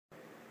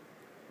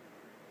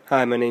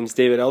Hi, my name is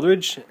David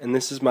Eldridge, and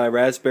this is my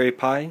Raspberry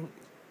Pi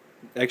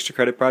extra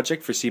credit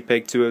project for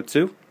CPEG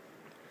 202.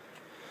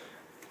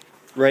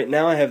 Right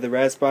now I have the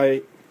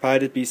Raspberry Pi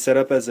to be set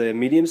up as a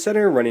medium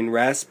center running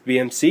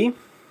Raspbmc.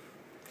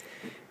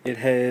 It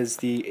has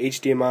the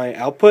HDMI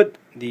output,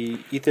 the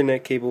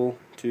Ethernet cable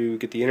to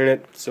get the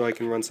internet so I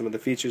can run some of the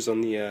features on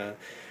the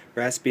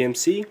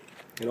Raspbmc.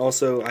 And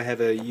also I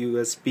have a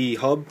USB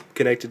hub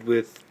connected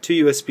with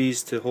two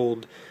USBs to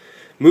hold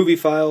movie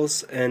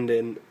files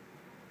and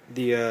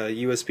the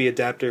USB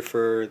adapter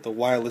for the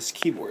wireless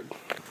keyboard.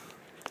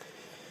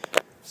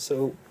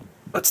 So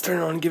let's turn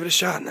it on and give it a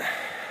shot.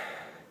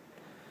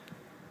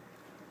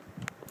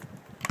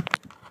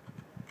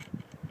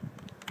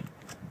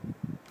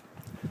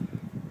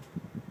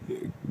 Here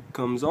it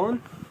comes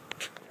on.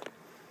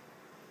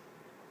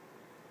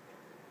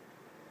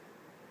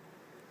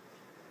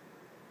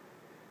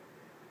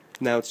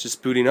 Now it's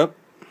just booting up.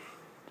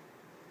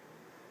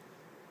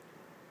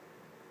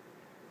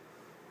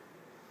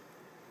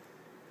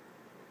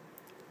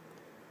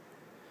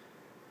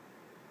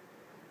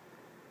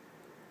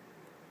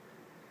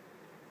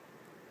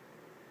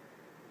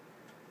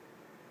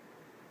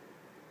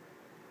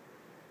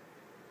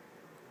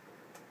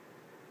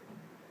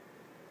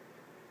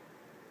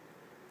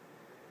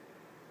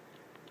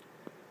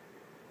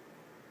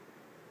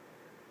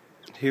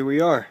 Here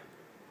we are.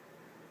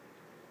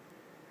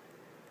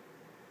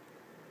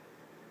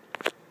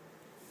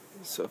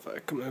 So if I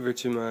come over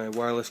to my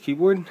wireless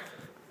keyboard,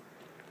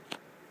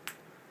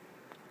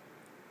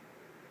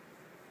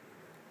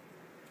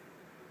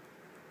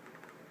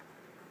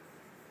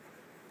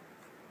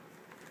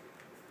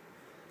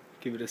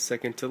 give it a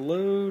second to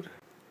load.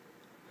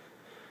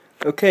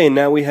 Okay,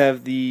 now we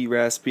have the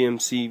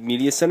Raspbmc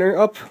Media Center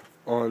up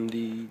on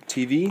the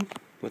TV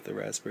with the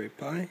Raspberry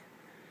Pi.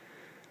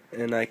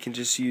 And I can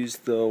just use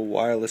the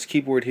wireless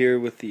keyboard here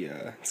with the,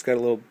 it's got a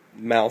little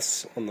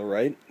mouse on the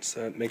right,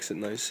 so it makes it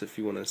nice if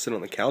you want to sit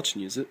on the couch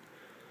and use it.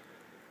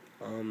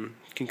 You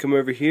can come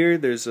over here,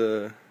 there's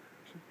a,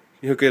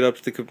 you hook it up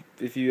to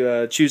if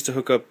you choose to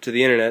hook up to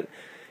the internet,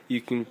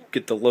 you can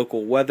get the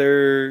local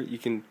weather, you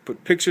can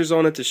put pictures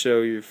on it to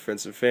show your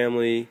friends and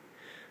family,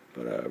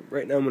 but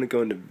right now I'm going to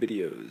go into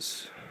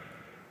videos.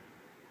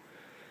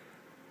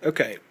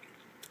 Okay.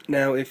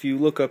 Now if you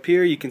look up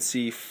here you can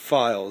see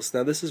files.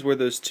 Now this is where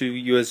those two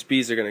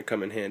USBs are going to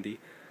come in handy.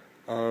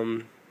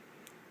 Click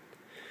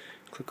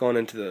on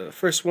into the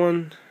first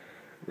one.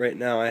 Right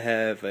now I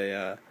have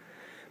a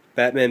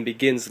Batman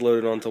Begins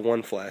loaded onto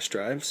one flash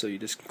drive, so you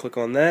just click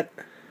on that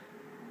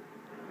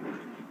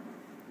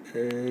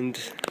and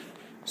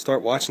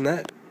start watching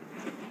that.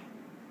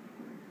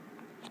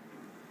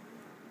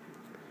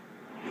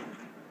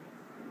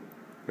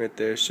 Right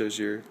there shows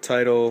your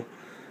title,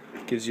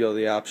 gives you all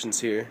the options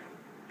here.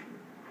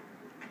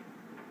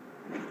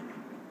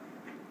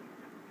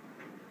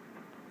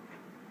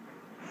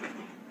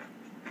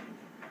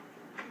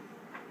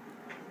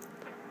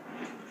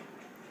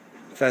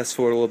 Fast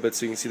forward a little bit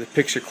so you can see the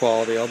picture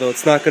quality, although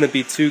it's not going to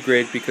be too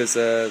great because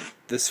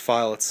this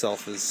file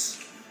itself is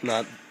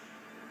not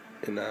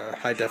in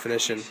high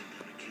definition.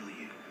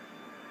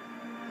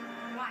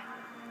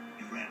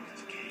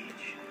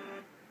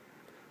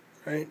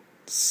 Alright,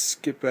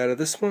 skip out of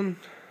this one.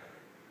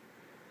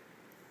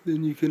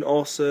 Then you can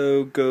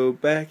also go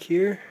back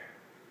here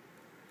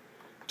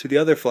to the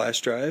other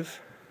flash drive.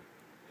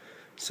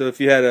 So if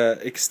you had an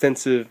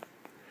extensive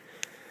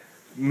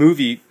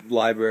movie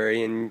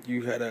library and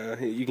you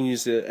can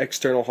use the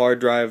external hard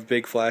drive,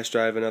 big flash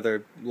drive,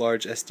 another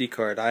large SD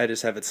card. I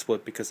just have it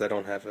split because I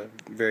don't have a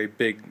very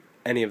big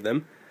any of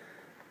them.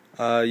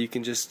 You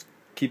can just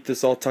keep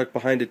this all tucked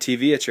behind a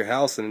TV at your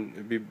house and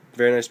it'd be a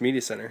very nice media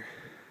center.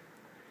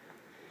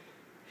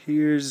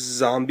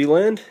 Here's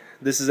Zombieland.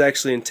 This is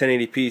actually in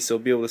 1080p, so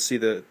you'll be able to see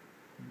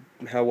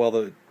how well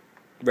the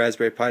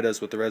Raspberry Pi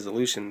does with the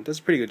resolution. It does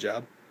a pretty good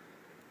job.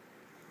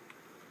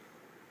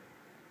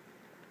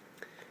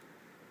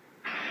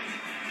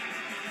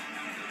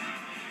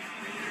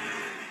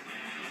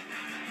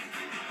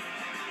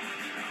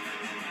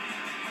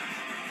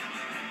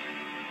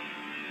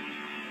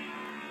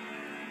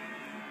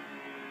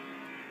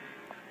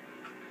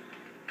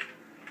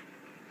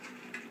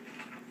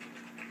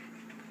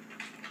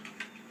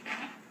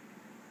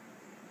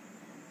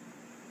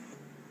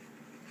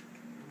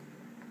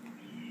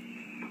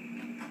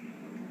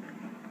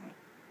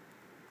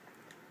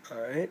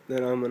 Alright,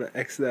 then I'm going to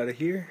exit out of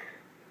here.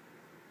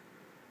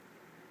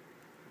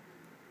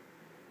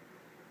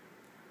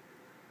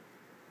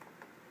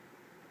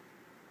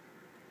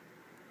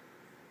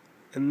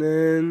 And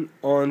then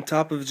on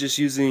top of just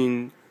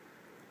using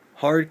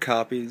hard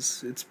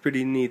copies, it's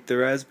pretty neat. The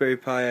Raspberry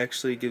Pi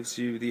actually gives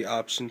you the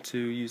option to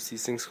use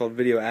these things called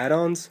video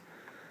add-ons,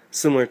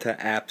 similar to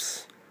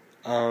apps.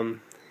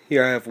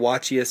 Here I have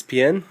Watch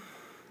ESPN.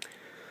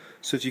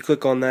 So if you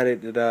click on that,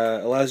 it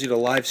allows you to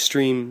live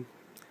stream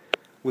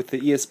with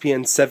the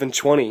ESPN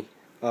 720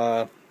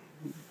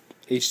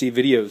 HD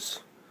videos.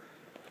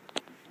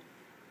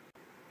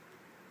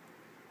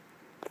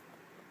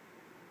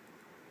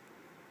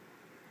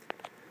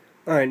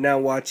 Alright, now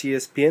Watch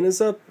ESPN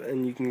is up,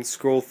 and you can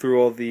scroll through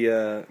all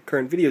the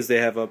current videos they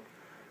have up.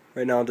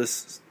 Right now I'll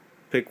just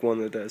pick one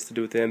that has to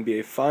do with the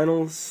NBA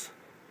Finals.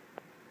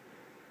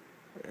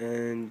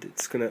 And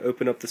it's going to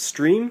open up the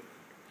stream.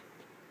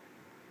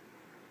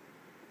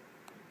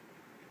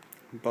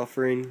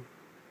 Buffering.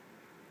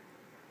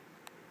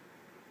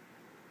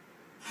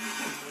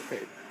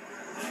 Okay.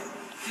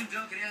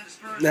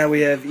 Now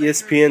we have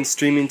ESPN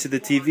streaming to the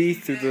TV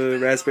through the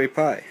Raspberry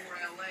Pi.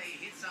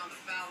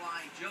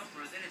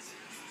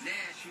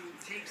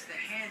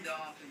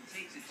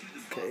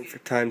 Okay, for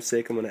time's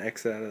sake I'm going to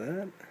exit out of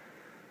that.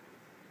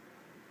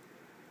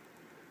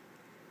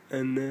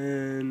 And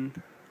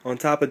then on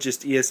top of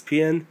just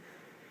ESPN,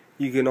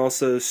 you can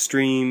also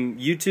stream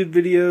YouTube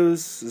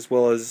videos as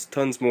well as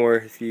tons more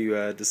if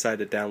you decide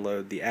to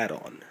download the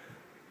add-on.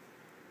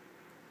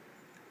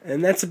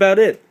 And that's about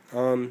it.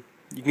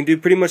 You can do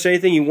pretty much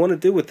anything you want to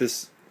do with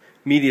this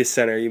media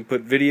center. You can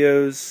put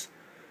videos,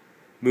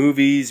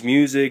 movies,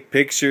 music,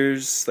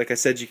 pictures. Like I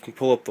said, you can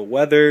pull up the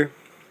weather.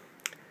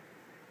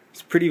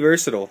 It's pretty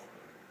versatile.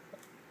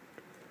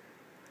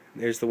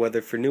 There's the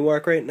weather for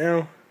Newark right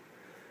now.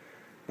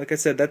 Like I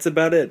said, that's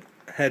about it.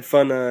 Had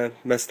fun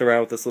messing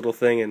around with this little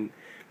thing, and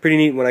pretty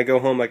neat. When I go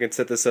home I can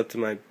set this up to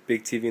my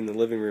big TV in the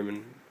living room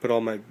and put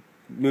all my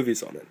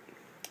movies on it.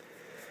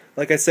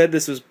 Like I said,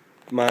 this was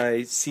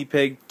my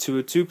CPEG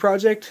 202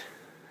 project,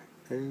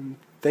 and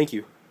thank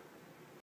you.